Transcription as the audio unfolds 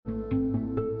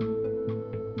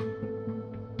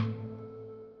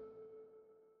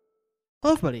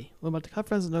Hello everybody, welcome back to Cut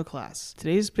Friends with No Class.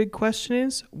 Today's big question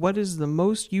is, what is the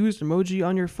most used emoji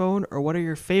on your phone, or what are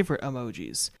your favorite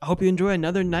emojis? I hope you enjoy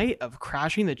another night of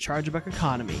crashing the chargeback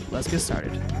economy. Let's get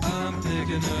started. I'm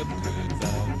picking up good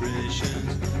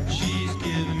vibrations. She's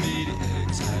giving me the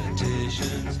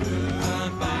excitations.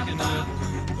 I'm picking up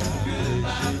good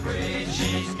vibrations.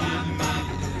 She's giving me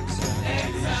the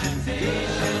excitations.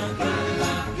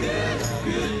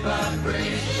 Good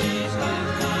vibrations. She's giving me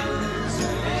the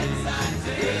excitations.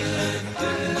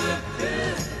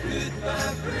 Good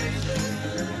vibrations.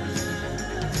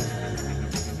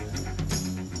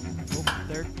 Oh,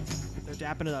 they're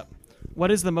dapping it up.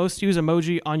 What is the most used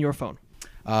emoji on your phone?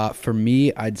 For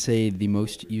me, I'd say the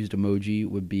most used emoji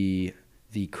would be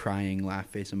the crying laugh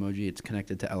face emoji. It's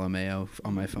connected to LMAO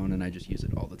on my phone, and I just use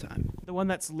it all the time. The one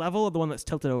that's level or the one that's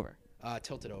tilted over?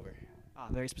 Tilted over.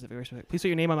 Very specific, very specific. Please put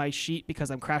your name on my sheet because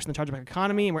I'm crashing the chargeback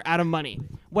economy and we're out of money.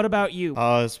 What about you?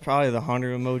 It's probably the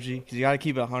 100 emoji, because you got to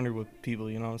keep it 100 with people,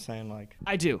 you know what I'm saying? Like,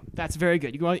 I do. That's very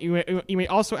good. You may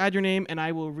also add your name, and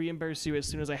I will reimburse you as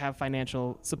soon as I have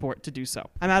financial support to do so.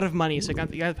 I'm out of money, so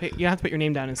you have to put your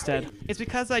name down instead. It's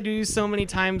because I do so many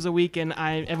times a week, and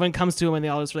everyone comes to them, and they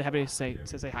all just really happy to say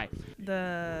hi.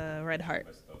 The red heart.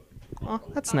 Oh,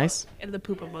 that's nice. And the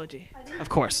poop emoji. Of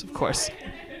course.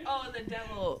 Oh, and the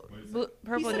devil.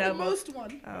 Purple devil. The most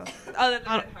one. Oh, the red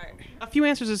heart. A few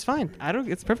answers is fine.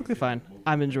 It's perfectly fine.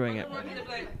 I'm enjoying it. I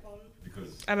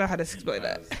don't know how to explain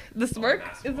that. The smirk?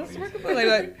 Is the smirk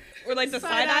like or like the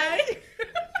side eye?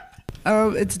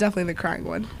 It's definitely the crying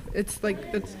one. It's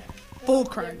like the full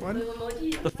crying one.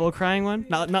 The full crying one?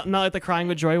 Not like the crying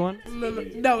with joy one?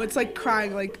 No, it's like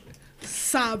crying, like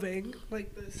sobbing,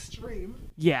 like the stream.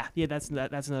 Yeah, that's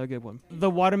another good one. The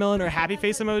watermelon or happy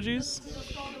face emojis?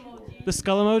 The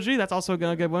skull emoji, that's also a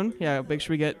good one. Yeah, make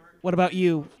sure we get. What about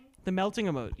you? The melting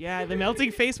emoji. Yeah, the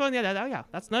melting face one. Yeah,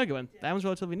 that's another good one. That one's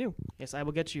relatively new. Yes, I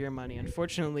will get you your money.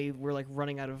 Unfortunately, we're like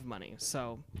running out of money.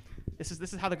 So, this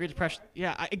is how the Great Depression.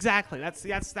 Yeah, exactly. That's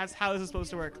how this is supposed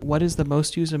to work. What is the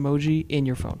most used emoji in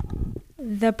your phone?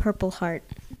 The purple heart.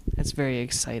 That's very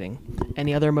exciting.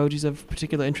 Any other emojis of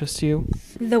particular interest to you?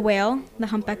 The whale, the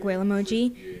humpback whale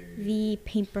emoji, the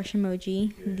paintbrush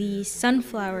emoji, the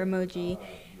sunflower emoji,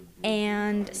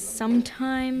 and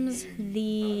sometimes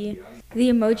the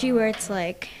emoji where it's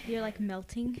like you're like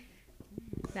melting.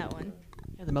 That one.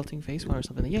 Yeah, the melting face one or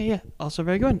something. Yeah. Also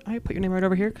very good. All right, put your name right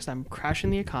over here because I'm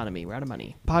crashing the economy. We're out of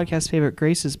money. Podcast favorite,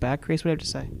 Grace is back. Grace, what do you have to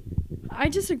say? I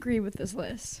disagree with this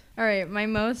list. All right, my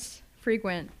most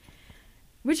frequent.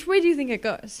 Which way do you think it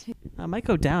goes? I might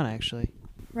go down, actually.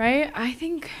 Right? I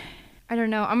don't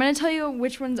know. I'm going to tell you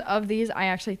which ones of these I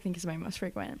actually think is my most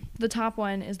frequent. The top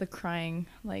one is the crying,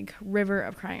 like river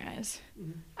of crying eyes.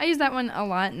 Mm-hmm. I use that one a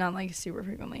lot, not like super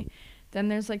frequently. Then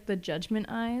there's like the judgment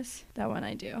eyes. That one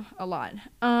I do a lot.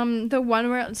 The one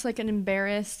where it's like an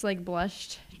embarrassed, like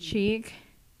blushed cheek.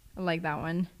 I like that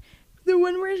one. The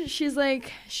one where she's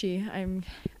like,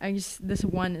 this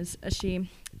one is a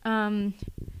she.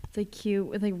 It's like cute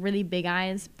with like really big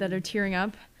eyes that are tearing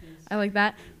up. Yes. I like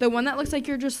that. The one that looks like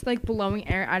you're just like blowing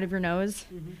air out of your nose.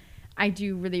 Mm-hmm. I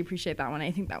do really appreciate that one.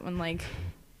 I think that one like,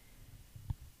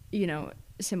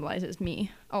 symbolizes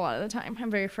me a lot of the time.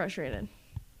 I'm very frustrated.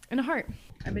 And a heart.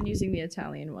 I've been using the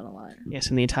Italian one a lot. Yes,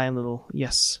 and the Italian little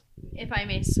yes. If I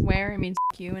may swear, it means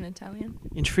F you in Italian.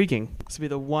 Intriguing. This will be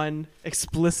the one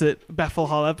explicit Bethel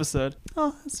Hall episode.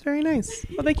 Oh, that's very nice.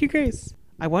 Well, thank you, Grace.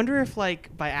 I wonder if,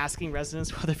 like, by asking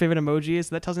residents what their favorite emoji is,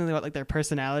 that tells me about, like, their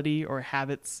personality or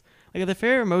habits. Like, if their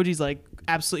favorite emoji is, like,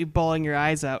 absolutely bawling your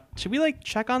eyes out, should we, like,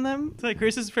 check on them? Like,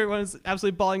 Grace's favorite one is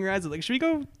absolutely bawling your eyes out. Like, should we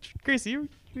go? Grace, you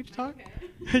talk?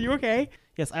 Okay. You okay?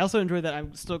 Yes, I also enjoy that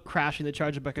I'm still crashing the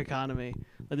chargeback economy.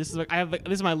 Like, this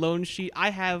is my loan sheet.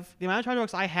 The amount of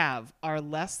chargebacks I have are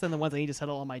less than the ones I need to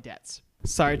settle all my debts.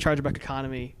 Sorry, chargeback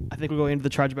economy. I think we're going into the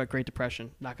chargeback Great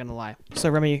Depression. Not gonna lie. So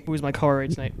Remy, who's my caller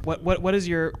right tonight? What is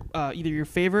your either your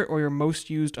favorite or your most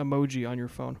used emoji on your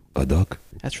phone? A duck.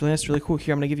 That's really cool.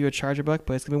 Here, I'm gonna give you a chargeback,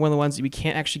 but it's gonna be one of the ones that we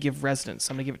can't actually give residents.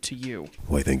 So I'm gonna give it to you.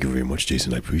 Why, thank you very much,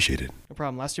 Jason. I appreciate it. No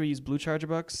problem. Last year we used blue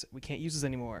chargebacks. We can't use this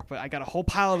anymore. But I got a whole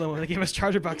pile of them when they gave us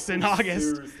chargebacks in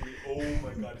August. Seriously? Oh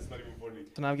my God, it's not even funny.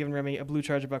 So now I've given Remy a blue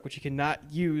chargeback, which he cannot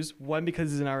use. One,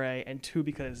 because he's an RA, and two,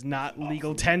 because it's not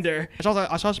legal tender. I should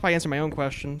also probably answer my own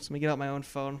question. So let me get out my own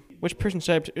phone. Which person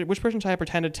should I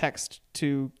pretend to text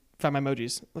to find my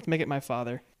emojis? Let's make it my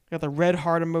father. I got the red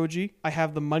heart emoji. I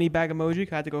have the money bag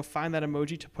emoji. I had to go find that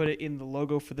emoji to put it in the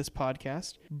logo for this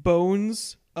podcast.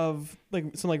 Bones of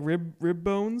some rib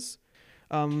bones,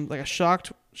 like a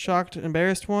shocked,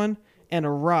 embarrassed one, and a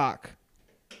rock,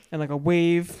 and like a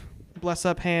wave, bless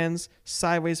up hands,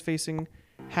 sideways facing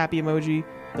happy emoji,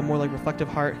 the more like reflective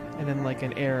heart, and then like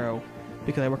an arrow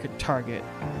because I work at Target.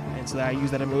 And so I use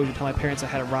that emoji to tell my parents I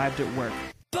had arrived at work.